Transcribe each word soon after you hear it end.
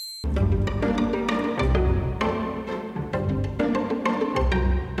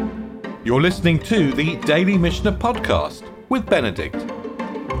You're listening to the Daily Mishnah Podcast with Benedict.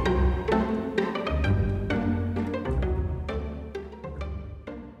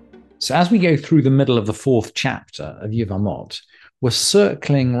 So as we go through the middle of the fourth chapter of Yevamot, we're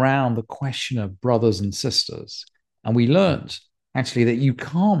circling around the question of brothers and sisters. And we learned actually that you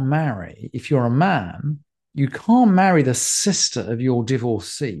can't marry, if you're a man, you can't marry the sister of your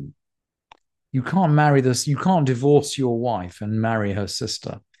divorcee. You can't marry this, you can't divorce your wife and marry her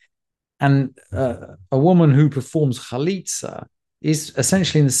sister. And a woman who performs chalitza is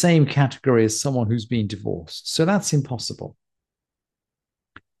essentially in the same category as someone who's been divorced. So that's impossible.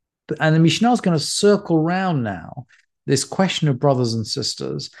 And the Mishnah is going to circle around now this question of brothers and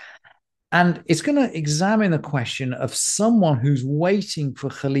sisters, and it's going to examine the question of someone who's waiting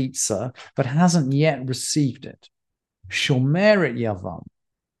for chalitza but hasn't yet received it. Shomeret Yavam,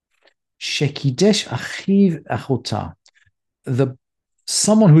 shekidesh achiv achota.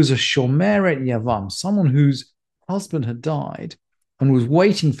 Someone who's a shomeret Yavam, someone whose husband had died and was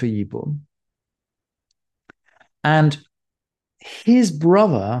waiting for Yibum, and his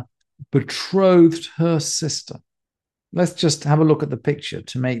brother betrothed her sister. Let's just have a look at the picture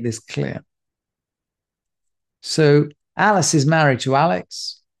to make this clear. So Alice is married to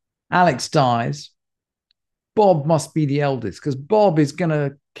Alex. Alex dies. Bob must be the eldest because Bob is going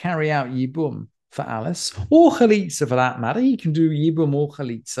to carry out Yibum for Alice, or Chalitza for that matter. He can do Yibum or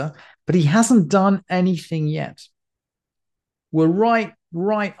Chalitza, but he hasn't done anything yet. We're right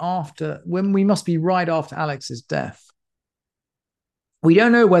after, when we must be right after Alex's death. We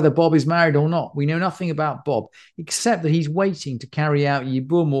don't know whether Bob is married or not. We know nothing about Bob, except that he's waiting to carry out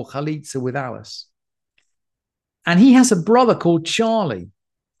Yibum or Chalitza with Alice. And he has a brother called Charlie.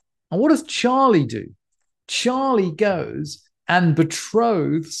 And what does Charlie do? Charlie goes and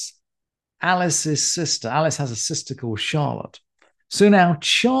betroths Alice's sister. Alice has a sister called Charlotte. So now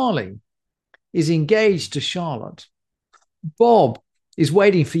Charlie is engaged to Charlotte. Bob is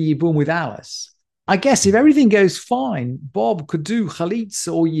waiting for Yibum with Alice. I guess if everything goes fine, Bob could do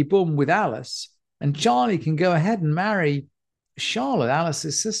Chalitza or Yibum with Alice, and Charlie can go ahead and marry Charlotte,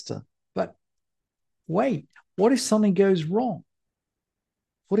 Alice's sister. But wait, what if something goes wrong?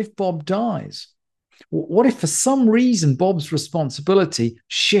 What if Bob dies? What if for some reason Bob's responsibility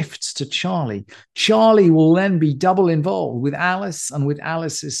shifts to Charlie? Charlie will then be double involved with Alice and with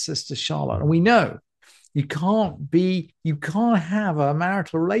Alice's sister Charlotte. And we know you can't have a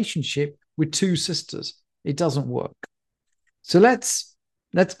marital relationship with two sisters. It doesn't work. So let's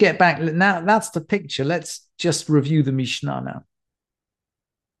get back. Now that's the picture. Let's just review the Mishnah now.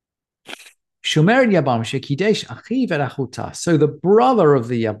 Shomer Yabam shekidesh achiv erachuta. So the brother of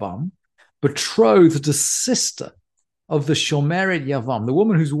the Yabam betrothed the sister of the Shomeret Yavam, the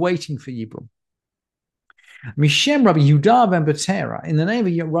woman who's waiting for Yibum. Mishem Rabbi Yehuda ben Betera, in the name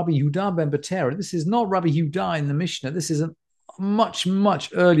of Rabbi Yehuda ben Betera. This is not Rabbi Yehuda in the Mishnah. This is a much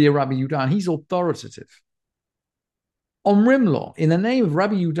earlier Rabbi Yehuda, and he's authoritative. Omrimlo, in the name of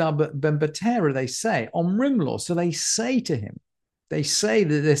Rabbi Yehuda ben Betera, they say Omrimlo. So they say to him, they say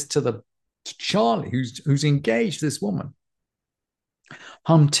this to Charlie, who's engaged to this woman.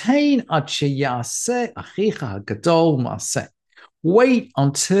 Hamtein ad sheyaseh achicha gadol maseh. Wait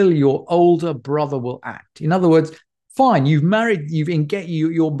until your older brother will act. In other words, fine, you're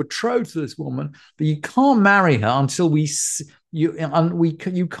betrothed to this woman, but you can't marry her until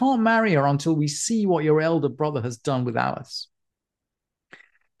you can't marry her until we see what your elder brother has done with Alice.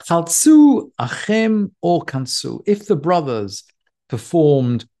 Chaltzu achem or kansu. If the brothers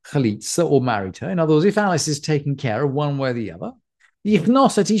performed chalitza or married her, in other words, if Alice is taken care of one way or the other,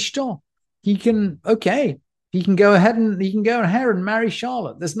 yichnos et ishto. He can go ahead and marry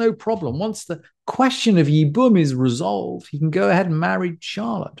Charlotte. There's no problem. Once the question of Yibum is resolved, he can go ahead and marry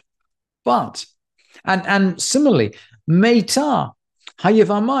Charlotte. But, and similarly, Meita,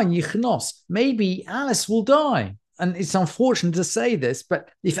 Hayavama, Yichnos, maybe Alice will die. And it's unfortunate to say this, but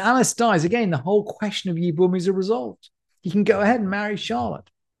if Alice dies, again, the whole question of Yibum is resolved. He can go ahead and marry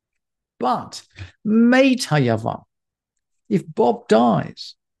Charlotte. But, Meita Yavam, if Bob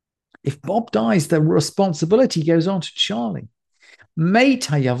dies, the responsibility goes on to Charlie. Meit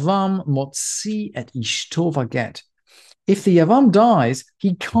hayavam motzi et ishto vaget. If the Yavam dies,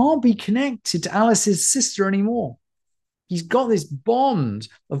 he can't be connected to Alice's sister anymore. He's got this bond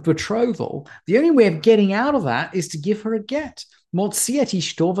of betrothal. The only way of getting out of that is to give her a get. Motzi et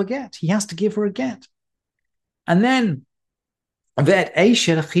ishto vaget. He has to give her a get. And then, and he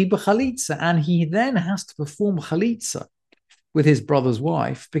then has to perform chalitza with his brother's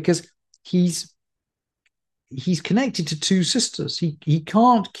wife because he's connected to two sisters. He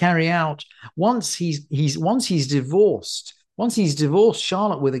can't carry out once he's divorced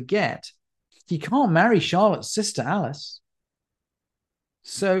Charlotte with a get. he can't marry Charlotte's sister, Alice.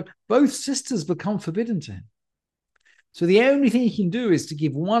 So both sisters become forbidden to him. So the only thing he can do is to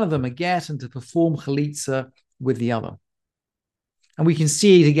give one of them a get and to perform chalitza with the other. And we can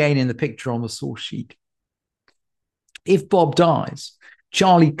see it again in the picture on the source sheet. If Bob dies,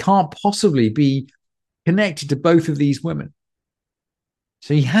 Charlie can't possibly be connected to both of these women.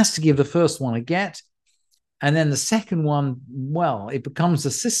 So he has to give the first one a get. And then the second one, well, it becomes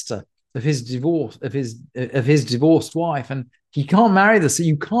the sister of his divorced wife. And he can't marry the, so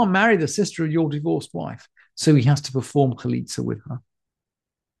you can't marry the sister of your divorced wife. So he has to perform chalitza with her.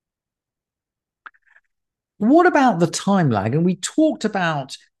 What about the time lag? And we talked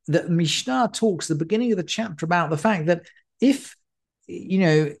about that. Mishnah talks at the beginning of the chapter about the fact that if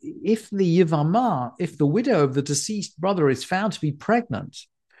the Yevamot, if the widow of the deceased brother is found to be pregnant,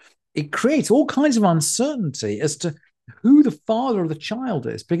 it creates all kinds of uncertainty as to who the father of the child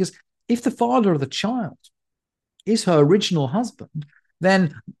is. Because if the father of the child is her original husband,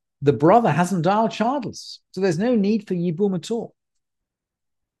 then the brother hasn't died childless. So there's no need for Yibum at all.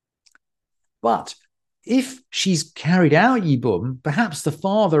 But if she's carried out Yibum, perhaps the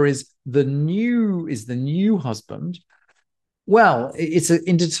father is the new husband. Well, it's an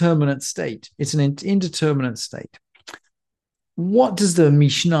indeterminate state. It's an indeterminate state. What does the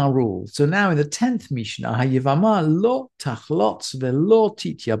Mishnah rule? So now in the 10th Mishnah, Hayevama lo tachlot velo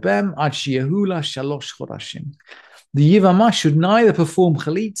tityabem ad sheyehula shalosh chodashim. The Yevamah should neither perform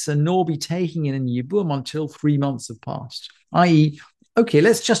chalitza nor be taking in Yibum until 3 months have passed. I.e., okay,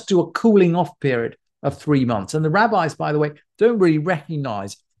 let's just do a cooling off period of 3 months. And the rabbis, by the way, don't really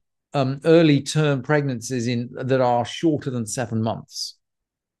recognize early term pregnancies that are shorter than 7 months.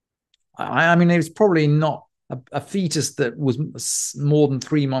 I mean, it's probably not a fetus that was more than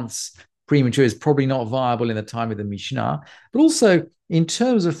 3 months premature is probably not viable in the time of the Mishnah. But also, in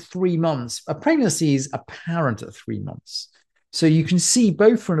terms of 3 months, a pregnancy is apparent at 3 months. So you can see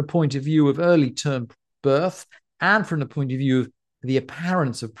both from the point of view of early term birth and from the point of view of the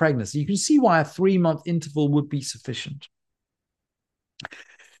appearance of pregnancy. You can see why a 3-month interval would be sufficient.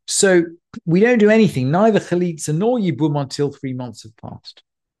 So we don't do anything, neither chalitza nor yibum, until 3 months have passed.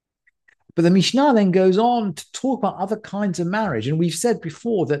 But the Mishnah then goes on to talk about other kinds of marriage. And we've said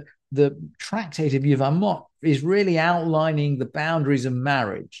before that the tractate of Yevamot is really outlining the boundaries of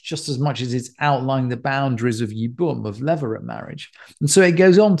marriage, just as much as it's outlining the boundaries of Yibum, of levirate marriage. And so it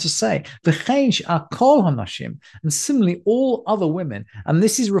goes on to say, V'chein are kol hanashim, and similarly all other women. And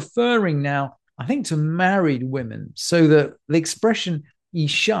this is referring now, I think, to married women. So that the expression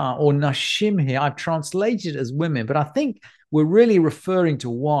Isha or Nashim here, I've translated as women, but I think we're really referring to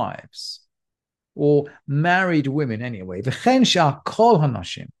wives or married women anyway. V'chein she'ar kol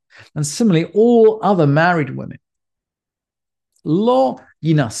hanashim, and similarly all other married women. Lo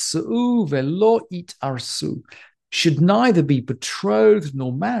yinasu velo itarsu, should neither be betrothed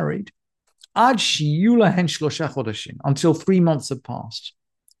nor married ad shiyula hen shlosha chodashim, until 3 months have passed.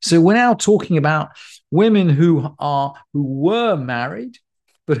 So we're now talking about women who were married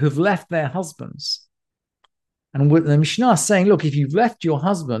but have left their husbands. And the Mishnah is saying, look, if you've left your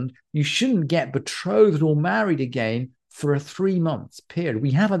husband, you shouldn't get betrothed or married again for a 3 month period.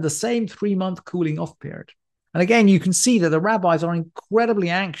 We have had the same 3 month cooling off period. And again, you can see that the rabbis are incredibly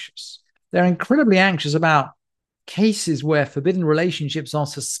anxious. They're incredibly anxious about cases where forbidden relationships are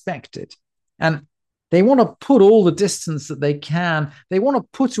suspected. And they want to put all the distance that they can. They want to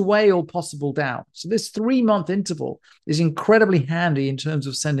put away all possible doubt. So this 3 month interval is incredibly handy in terms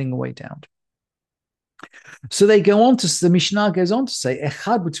of sending away doubt. So they go on to, the Mishnah goes on to say,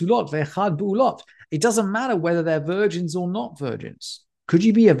 Echad b'tulot ve'echad b'ulot. It doesn't matter whether they're virgins or not virgins. Could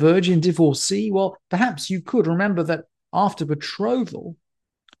you be a virgin divorcee? Well, perhaps you could. Remember that after betrothal,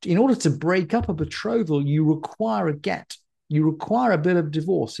 in order to break up a betrothal, you require a get. You require a bit of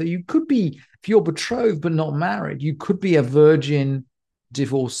divorce. So you could be, if you're betrothed but not married, you could be a virgin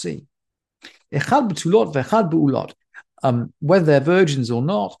divorcee. Echad b'tulot ve'echad b'ulot. Whether they're virgins or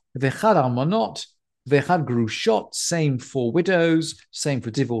not, ve'echad almanot, ve'echad grushot, same for widows, same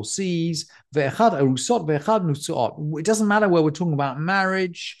for divorcees, ve'echad arusot, ve'echad nusuot. It doesn't matter whether we're talking about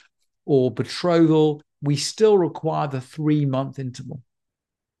marriage or betrothal, we still require the 3 month interval.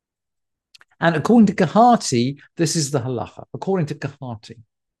 And according to Kahati, this is the halacha. According to Kahati,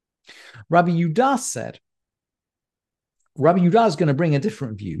 Rabbi Yudah said, Rabbi Yudah is going to bring a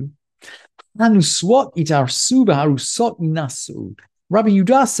different view. Rabbi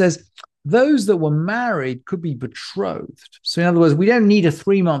Yudah says, those that were married could be betrothed. So in other words, we don't need a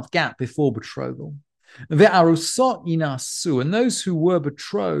 3 month gap before betrothal. And those who were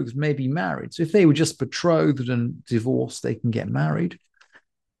betrothed may be married. So if they were just betrothed and divorced, they can get married.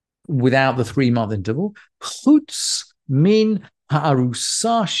 without the 3-month interval. Chutz min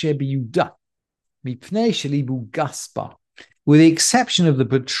ha'arusa shebiyuda mipnei shelibu gaspa, with the exception of the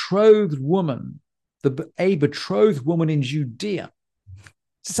betrothed woman, a betrothed woman in Judea.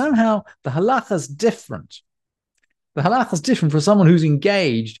 Somehow the halacha is different. The halacha is different for someone who's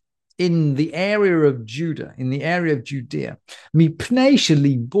engaged in the area of Judah, in the area of Judea. Mipnei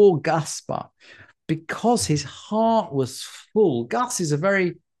shelibu gaspa, because his heart was full. Gas is a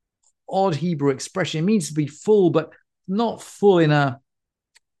very odd Hebrew expression. It means to be full, but not full in a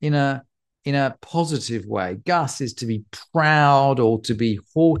positive way. Gas is to be proud, or to be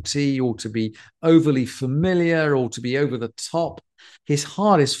haughty, or to be overly familiar, or to be over the top. His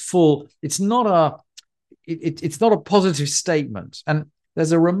heart is full. It's not a positive statement. And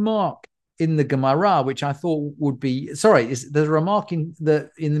there's a remark in the Gemara which I thought would be there's a remark in the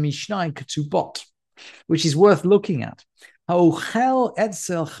Mishnah in Ketubot, which is worth looking at. Someone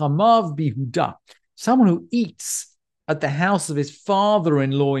who eats at the house of his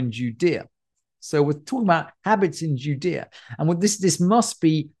father-in-law in Judea. So we're talking about habits in Judea. And with this must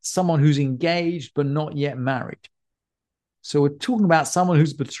be someone who's engaged but not yet married. So we're talking about someone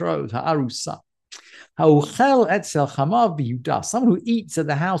who's betrothed, ha'arusa. Someone who eats at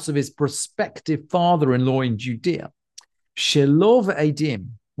the house of his prospective father-in-law in Judea. Shelov edim,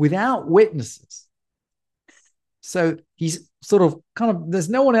 without witnesses. So he's sort of there's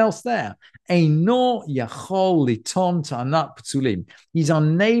no one else there. Eino yachol liton ta'anat p'tulim. He's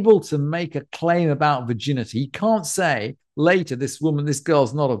unable to make a claim about virginity. He can't say later, this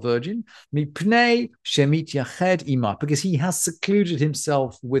girl's not a virgin, mipnei shemit yached ima, because he has secluded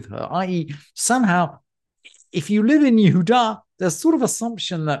himself with her. I.e., somehow, if you live in Yehuda, there's sort of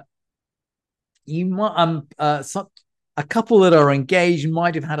assumption that you might a couple that are engaged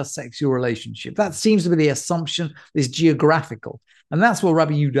might have had a sexual relationship. That seems to be the assumption, is geographical. And that's what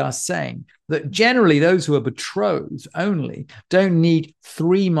Rabbi Yehuda is saying, that generally those who are betrothed only don't need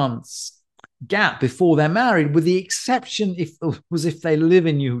 3 months gap before they're married, with the exception if they live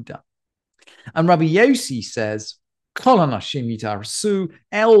in Yehuda. And Rabbi Yossi says, Kol hanashim yitarsu,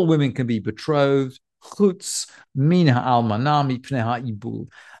 all women can be betrothed, chutz min ha'almana mipnei ha'ibul,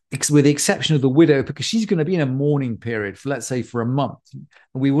 with the exception of the widow, because she's going to be in a mourning period for, let's say, for a month. And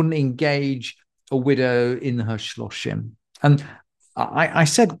we wouldn't engage a widow in her shloshim. And I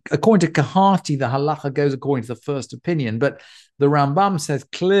said, according to Kahati, the halacha goes according to the first opinion, but the Rambam says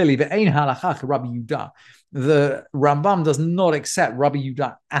clearly that ein halacha Rabbi Yehuda. The Rambam does not accept Rabbi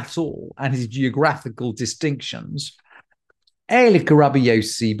Yehuda at all and his geographical distinctions. Like Rabbi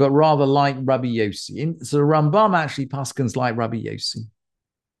Yossi, but rather like Rabbi Yossi. So the Rambam actually paskins like Rabbi Yossi.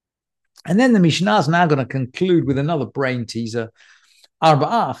 And then the Mishnah is now going to conclude with another brain teaser. 4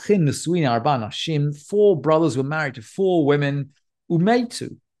 brothers were married to 4 women.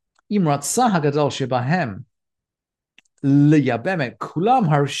 Umetu. Imratzah hagadol shebahem. Liyabemet kulam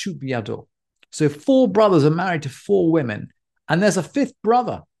harshut biyado. So 4 brothers are married to 4 women. And there's a 5th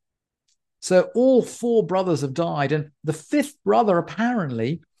brother. So all 4 brothers have died. And the 5th brother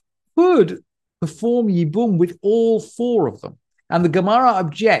apparently could perform Yibum with all 4 of them. And the Gemara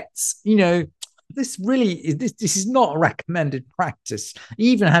objects, this is not a recommended practice.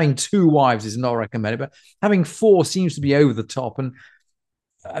 Even having 2 wives is not recommended, but having 4 seems to be over the top. And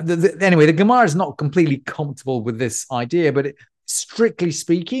anyway, the Gemara is not completely comfortable with this idea, but strictly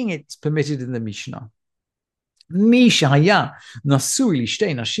speaking, it's permitted in the Mishnah.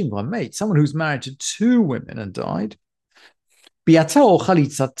 Someone who's married to 2 women and died.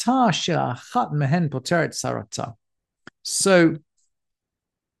 So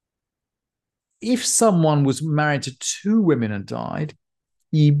if someone was married to 2 women and died,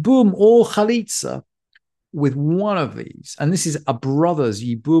 Yibum or Chalitza with one of these, and this is a brother's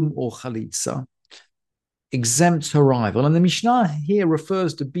Yibum or Chalitza, exempts her rival. And the Mishnah here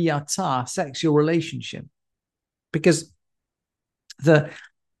refers to biata, sexual relationship, because and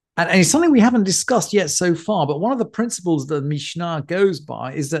it's something we haven't discussed yet so far, but one of the principles that the Mishnah goes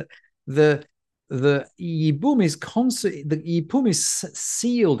by is that the Yibum is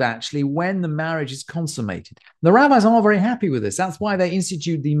sealed actually when the marriage is consummated. The rabbis aren't very happy with this. That's why they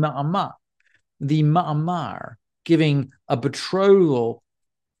institute the ma'amar, giving a betrothal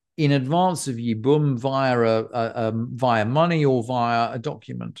in advance of Yibum via money or via a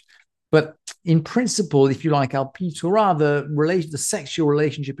document. But in principle, if you like, al pi Torah, the sexual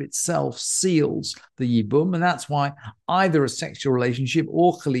relationship itself seals the Yibum, and that's why either a sexual relationship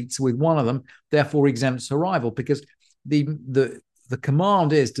or chalitza with one of them therefore exempts her rival, because the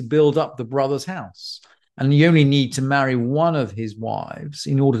command is to build up the brother's house, and you only need to marry one of his wives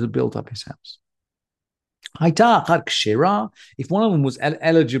in order to build up his house. If one of them was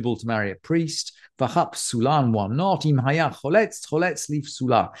eligible to marry a priest, sulan, one not.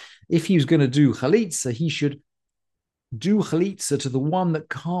 If he was going to do chalitza, he should do chalitza to the one that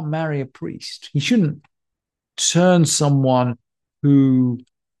can't marry a priest. He shouldn't turn someone who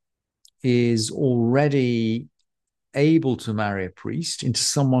is already able to marry a priest into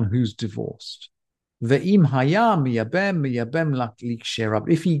someone who's divorced.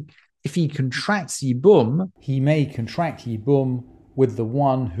 If he contracts yibum, he may contract yibum with the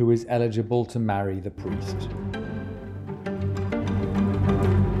one who is eligible to marry the priest.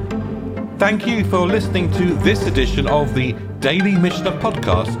 Thank you for listening to this edition of the Daily Mishnah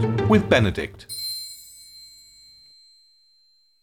Podcast with Benedict.